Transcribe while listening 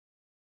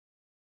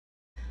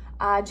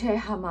आज है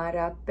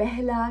हमारा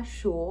पहला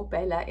शो,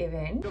 पहला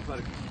इवेंट।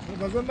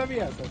 भी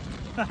है सर।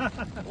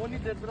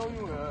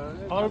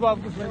 और वो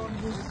आपको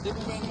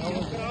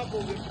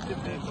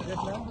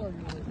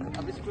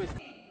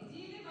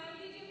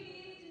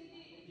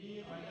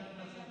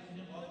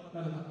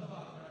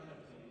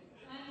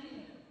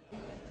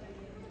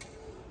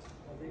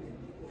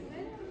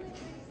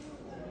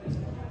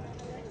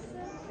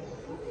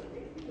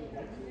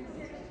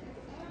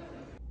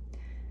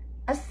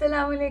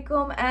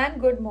अस्सलामुअलैकुम एंड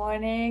गुड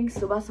मॉर्निंग।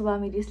 सुबह सुबह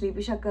मेरी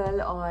स्लीपी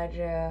शक्ल और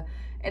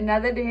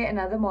another day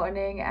another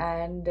morning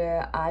and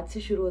आज से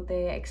शुरू होते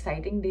हैं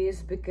एक्साइटिंग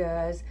डेज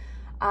बिकॉज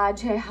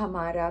आज है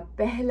हमारा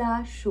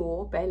पहला शो,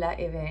 पहला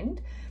इवेंट।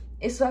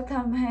 इस वक्त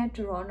हम हैं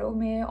टोरंटो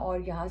में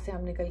और यहाँ से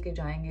हम निकल के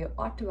जाएंगे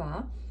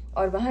ऑटवा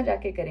और वहाँ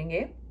जाके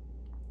करेंगे।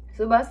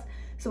 सुबह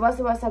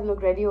सुबह सब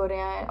लोग रेडी हो रहे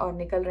हैं और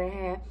निकल रहे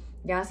हैं।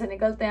 यहाँ से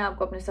निकलते हैं,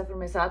 आपको अपने सफ़र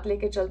में साथ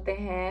लेके चलते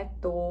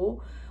हैं।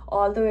 तो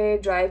ऑल द वे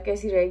ड्राइव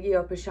कैसी रहेगी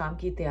और फिर शाम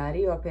की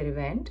तैयारी और फिर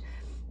इवेंट।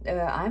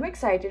 आई एम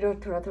एक्साइटेड और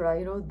थोड़ा थोड़ा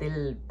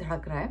दिल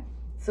धड़क रहा है।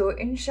 सो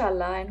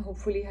इंशाल्लाह एंड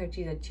होपफुली हर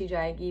चीज़ अच्छी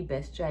जाएगी,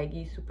 बेस्ट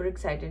जाएगी। सुपर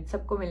एक्साइटेड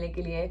सबको मिलने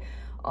के लिए।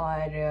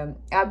 और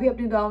आप भी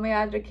अपनी दुआओं में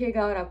याद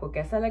रखिएगा। और आपको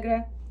कैसा लग रहा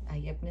है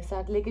आइए अपने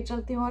साथ लेके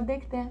चलती हूँ और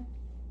देखते हैं।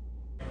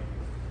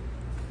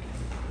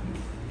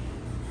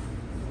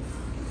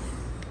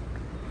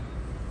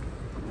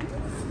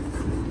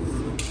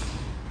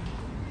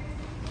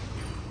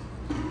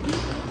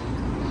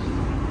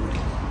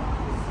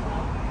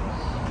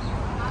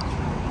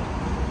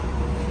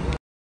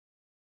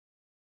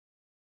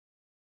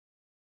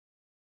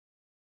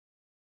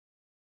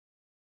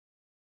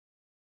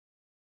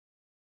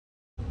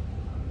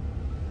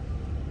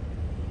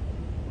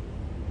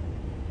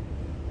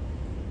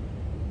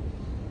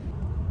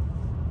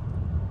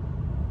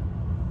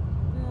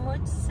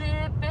 मुझसे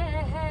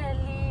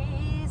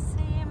पहली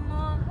सी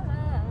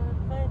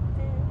मोहब्बत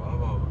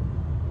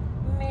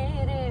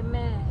मेरे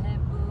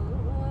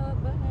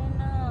महबूब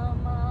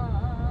नामा,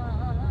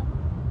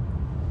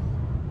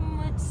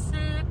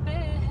 मुझसे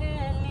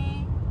पहली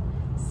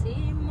सी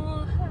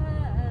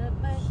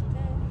मोहब्बत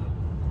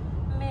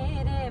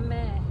मेरे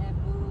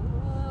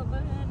महबूब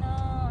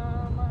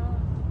नामा,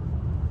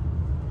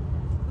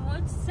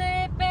 मुझसे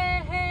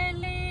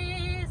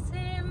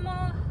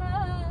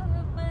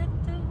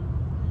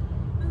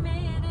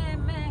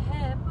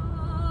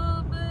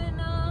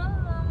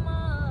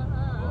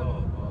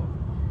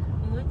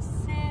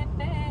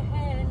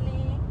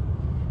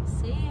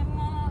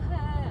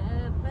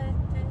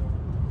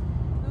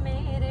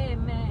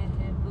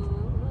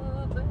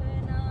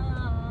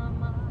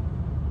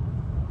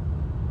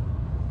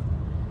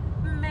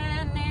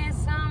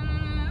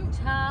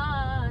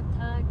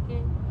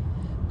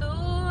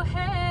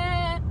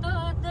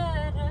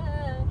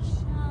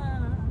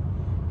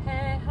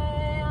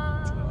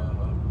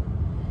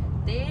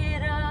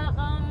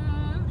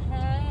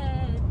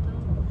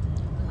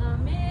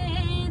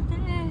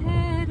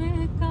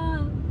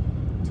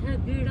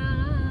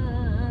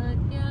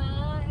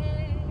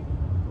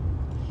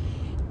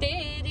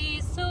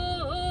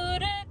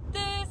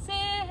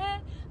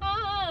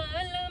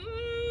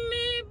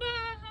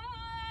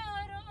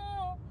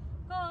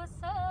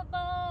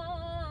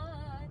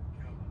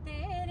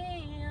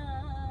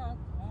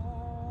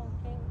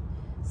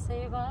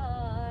सिवा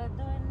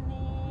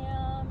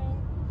दुनिया में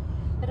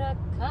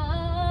रखा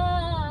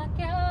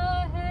क्या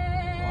है,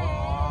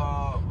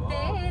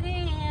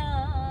 तेरी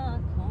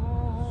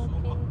आँखों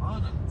के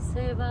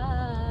सिवा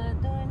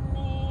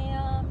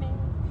दुनिया में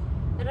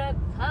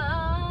रखा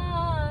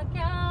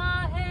क्या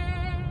है।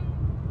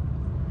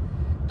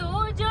 तू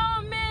जो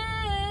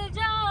मिल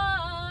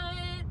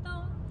जाए तो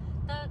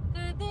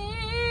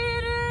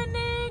तकदीर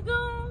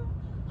निगुम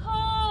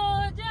हो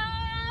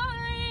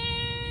जाए,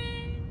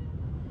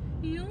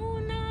 यूं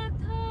ना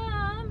था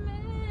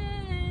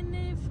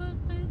मैंने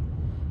फकत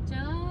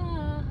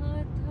चाहा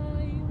था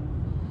यूं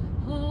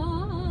हो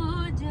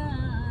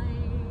जाए।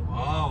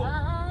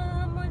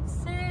 हाँ,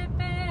 मुझसे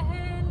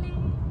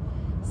पहली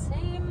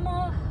सी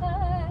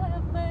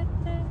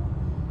मोहब्बत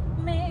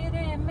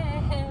मेरे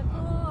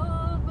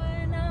महबूब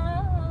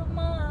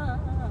नामा,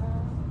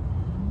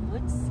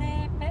 मुझसे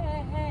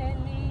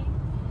पहली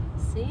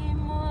सी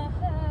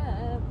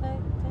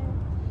मोहब्बत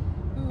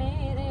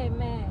मेरे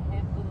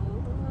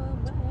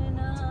महबूब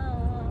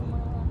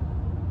नामा।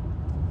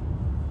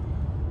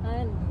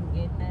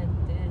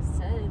 अनगिनत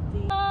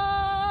सदियां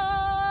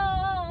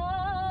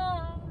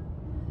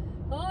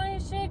ओ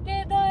इश्क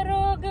दा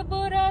रोग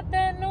बुरा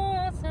तैनू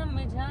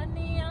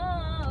समझानी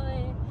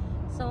आवे,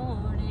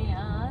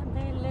 सोहणिया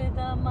दिल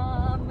दा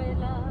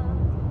मामला,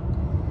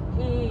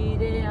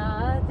 हीरिया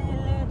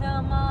दिल दा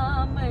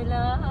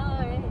मामला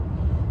है,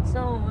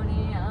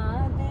 सोहणिया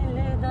दिल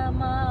दा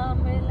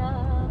मामला।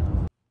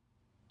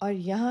 और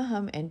यहाँ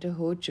हम एंटर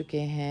हो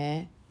चुके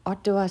हैं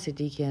ऑटवा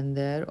सिटी के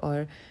अंदर।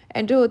 और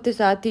एंटर होते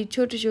साथ ही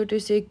छोटे छोटे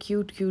से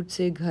क्यूट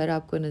से घर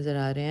आपको नज़र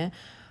आ रहे हैं।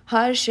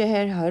 हर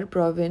शहर, हर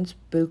प्रोविंस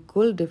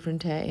बिल्कुल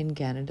डिफरेंट है इन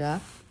कनाडा।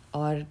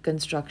 और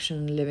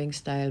कंस्ट्रक्शन लिविंग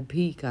स्टाइल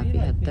भी काफ़ी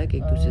हद तक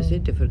एक दूसरे से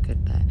डिफ़र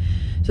करता है।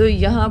 सो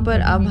यहाँ पर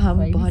अब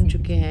हम पहुँच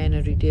चुके हैं इन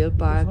रिटेल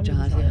पार्क,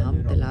 जहाँ से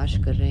हम तलाश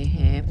कर रहे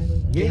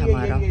हैं कि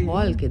हमारा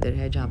हॉल किधर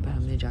है जहाँ पर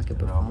हमने जाके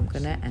परफॉर्म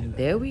करना है। And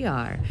there we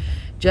are,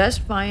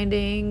 just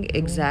finding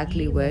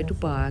exactly where to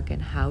park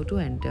and how to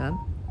enter.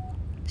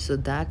 So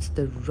that's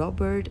the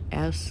Robert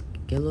S.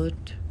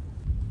 Gillett.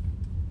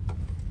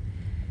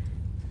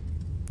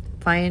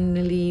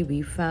 Finally, we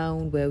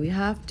found where we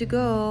have to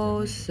go.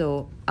 So,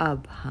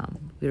 ab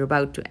we're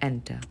about to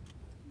enter.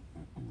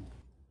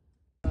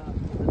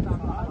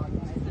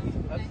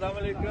 अस्सलाम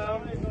वालेकुम,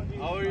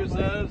 how are you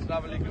sir?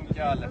 अस्सलाम वालेकुम,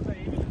 क्या हाल है?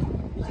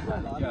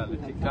 क्या हाल है?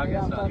 ठीक ठाक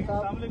है सर?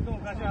 अस्सलाम वालेकुम,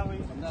 कैसे हैं भाई?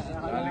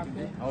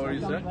 How are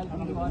you sir?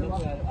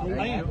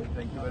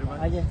 Thank you very much.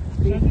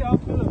 कैसे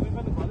आप लोग?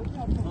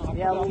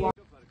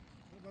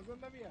 वजन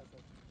भी है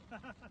सर।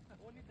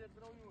 वो नहीं देख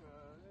रहा हूँ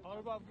और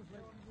आपको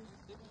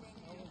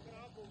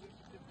खराब हो गए।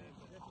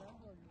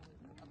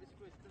 अब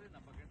इसको इस तरह ना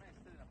पकड़ना, इस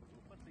तरह ना पकड़ना,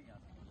 ऊपर से यहाँ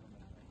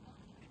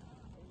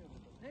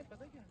नहीं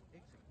पता क्या,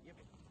 एक सेकंड ये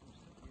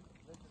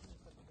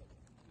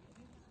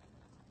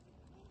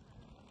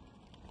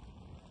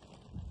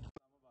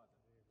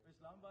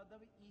इस्लामाबाद का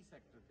भी ई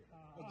सेक्टर थे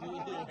जी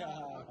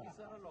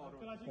सारा लाहौर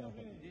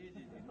जी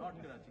जी जी नॉट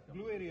कराची का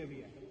ब्लू एरिया भी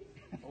है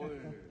ओए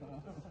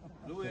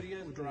blue area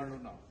is Toronto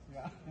now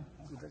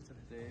उधर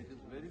चले ते इट इज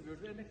वेरी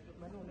ब्यूटीफुल।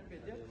 मैंने उन्हें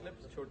भेजा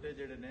क्लिप्स छोटे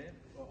जेडे ने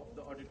ऑफ द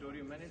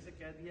ऑडिटोरियम, मैंने इसे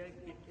कह दिया है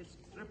कि इस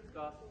ट्रिप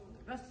का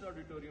बेस्ट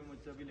ऑडिटोरियम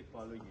मुझसे भी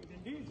लिखवा लो ये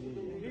जी जी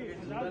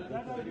that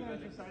are very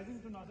exercising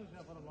to Nasir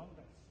share for a long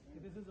time,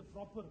 this is a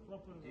proper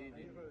ji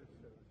ji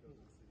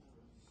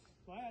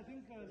so I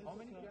think how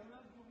many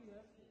cameras do we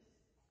have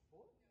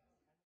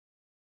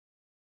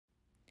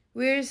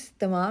viewers,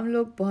 तमाम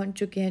लोग पहुंच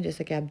चुके हैं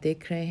जैसा कि आप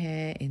देख रहे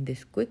हैं इन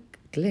दिस क्विक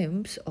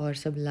ग्लिम्स, और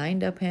सब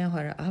लाइंड अप हैं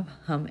और अब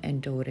हम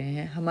एंटर हो रहे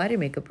हैं हमारे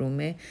मेकअप रूम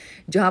में,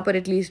 जहां पर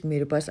एटलीस्ट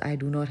मेरे पास I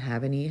do not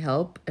have any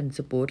help and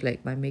support like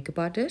my makeup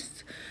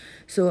artist.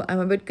 So I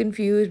am a bit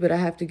confuse but I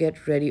have to get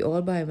ready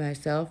all bye my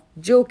self.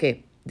 जो कि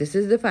this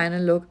is the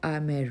final look.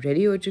 मैं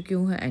ready हो चुकी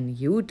हूँ and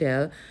you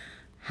tell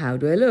how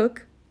do I look,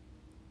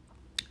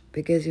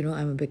 because you know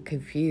I'm a bit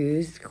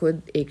confused.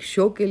 खुद एक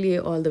show के लिए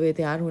all the way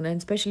तैयार होना,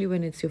 and especially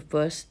when it's your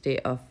first day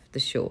of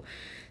the show.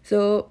 So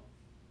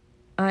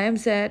I am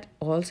set,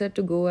 all set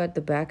to go at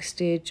the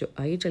backstage. तो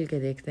आइए चल के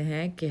देखते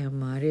हैं कि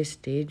हमारे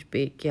स्टेज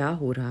पे क्या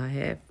हो रहा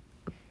है.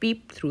 Peep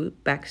through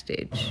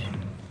backstage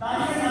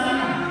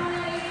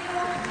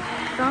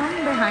from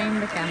behind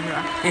the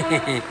camera.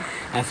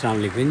 अस्सलाम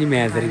वालेकुम जी,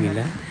 मैं इधर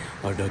मिला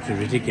और डॉक्टर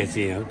बेटी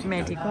कैसी हैं आप?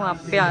 मैं ठीक हूँ. आप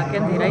पे आके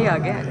अंधेरा ही आ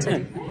गया. अच्छा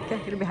जी, क्या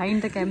फिर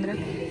बिहाइंड द कैमरा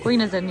कोई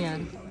नज़र नहीं आ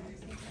रहा.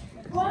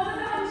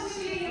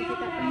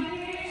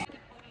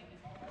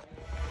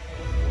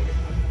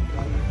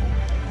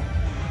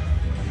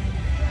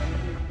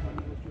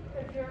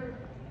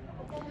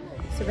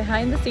 सो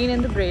behind the seen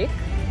in the break,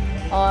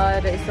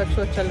 और इस वक्त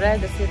शो चल रहा है.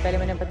 जैसे पहले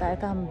मैंने बताया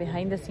था, हम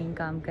बिहाइंड द सीन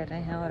काम कर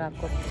रहे हैं और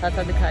आपको साथ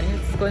साथ दिखा रही हूँ.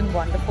 It's going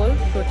wonderful.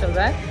 शो चल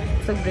रहा है,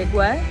 इस वक्त ब्रेक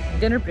हुआ है,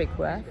 डिनर ब्रेक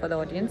हुआ है फॉर द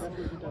ऑडियंस,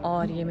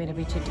 और ये मेरे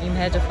पीछे टीम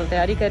है जो फुल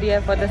तैयारी कर रही है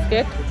for the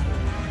skit.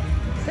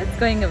 It's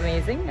going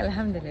amazing,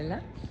 अल्हम्दुलिल्लाह.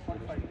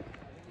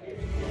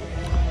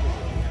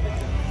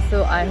 सो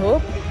आई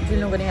होप जिन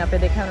लोगों ने यहाँ पे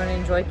देखा उन्होंने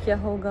इन्जॉय किया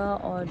होगा,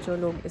 और जो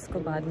लोग इसको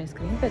बाद में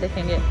स्क्रीन पे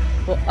देखेंगे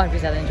वो और भी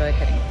ज़्यादा इन्जॉय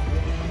करेंगे.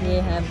 ये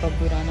है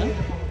बब्बू राना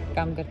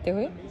काम करते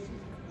हुए,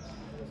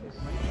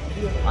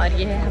 और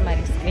ये है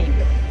हमारी screen.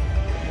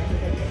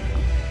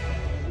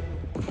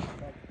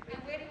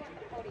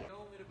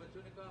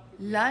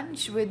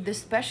 Lunch with the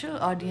special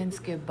audience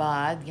के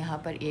बाद यहाँ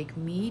पर एक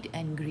मीट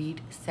एंड ग्रीट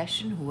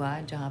सेशन हुआ,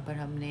 जहाँ पर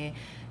हमने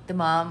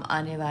तमाम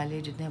आने वाले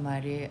जितने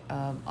हमारे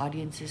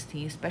ऑडियंसेस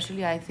थी,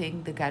 specially I think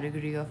the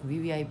category of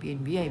VVIP and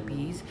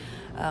VIPs,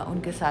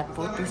 उनके साथ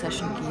फोटो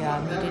सेशन किया,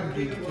 मीट एंड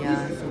ग्रीट किया.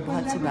 तो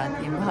बहुत सी बात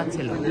है, बहुत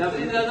से लोग.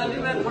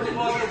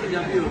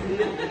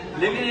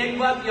 लेकिन एक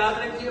बात याद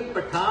रखिए,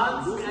 पठान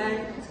एंड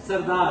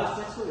सरदार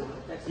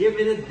ये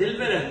मेरे दिल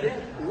में रहते हैं.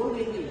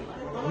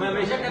 मैं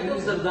हमेशा कहता हूँ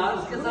सरदार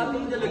के साथ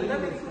मुझे लगता है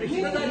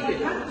रिश्तेदारी है.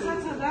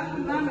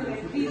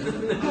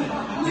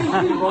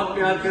 बहुत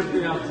प्यार करते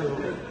हैं आपसे,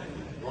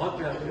 बहुत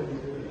प्यार करते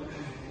हैं.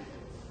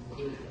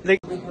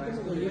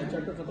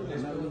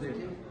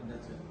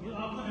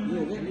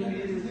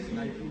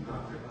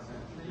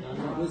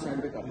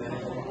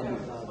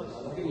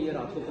 ये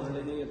रात को पढ़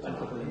लेंगे, ये कल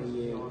को पढ़ेंगे,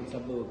 ये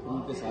सब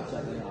ग्रुप के साथ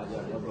जाते हैं. आज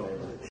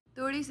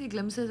थोड़ी सी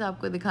ग्लिम्सेस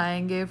आपको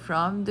दिखाएंगे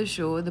from the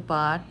show, the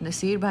part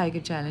Naseer भाई के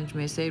चैलेंज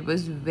में से. It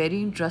was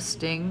very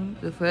interesting.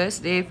 The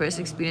first day, first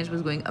experience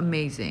was going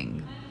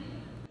amazing.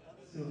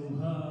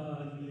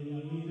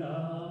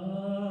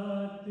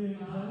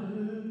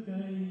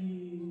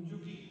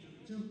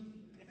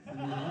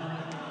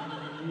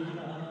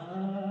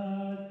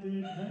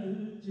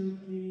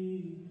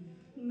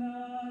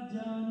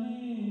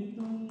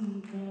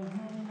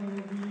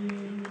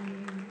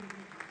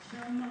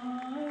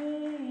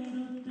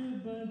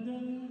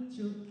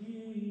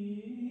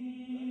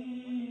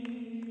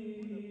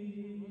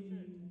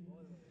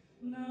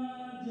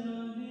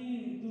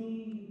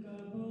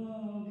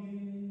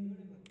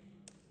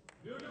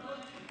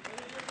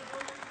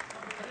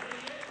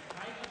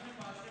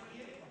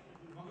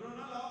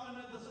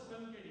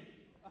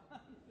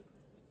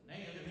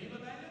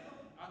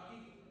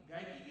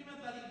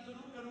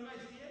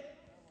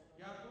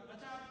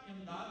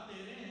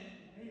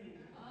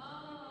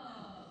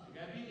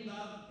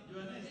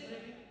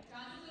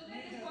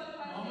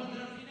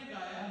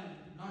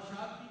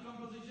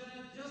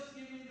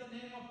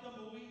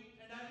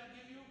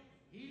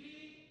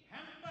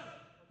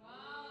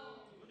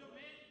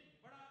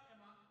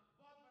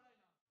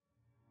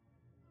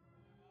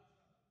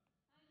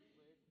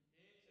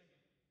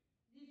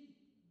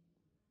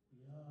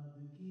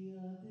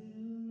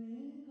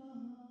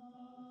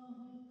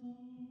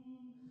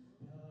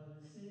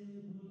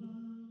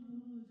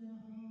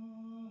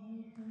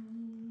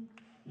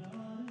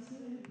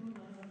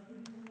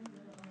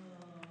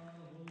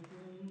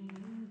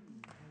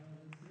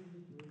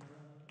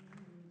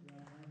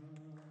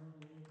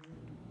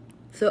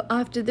 So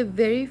after the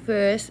very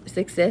first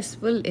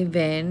successful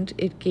event,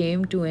 it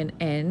came to an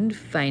end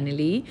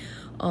finally.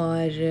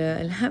 और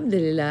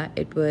अल्हम्दुलिल्लाह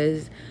it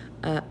was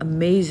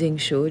amazing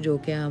show जो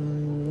कि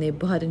हमने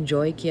बहुत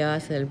इन्जॉय किया,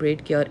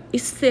 celebrate किया। और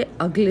इससे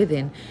अगले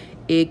दिन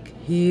एक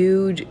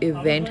ह्यूज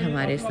इवेंट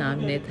हमारे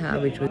सामने था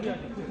विच वाज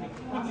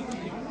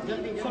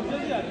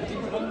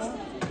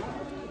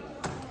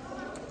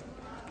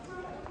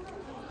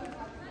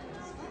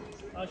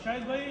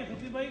शाहिद भाई,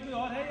 खुशी भाई, कोई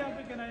और है यहाँ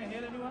पे? Can I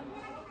hear anyone?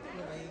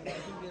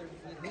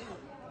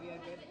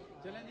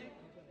 चलें जी।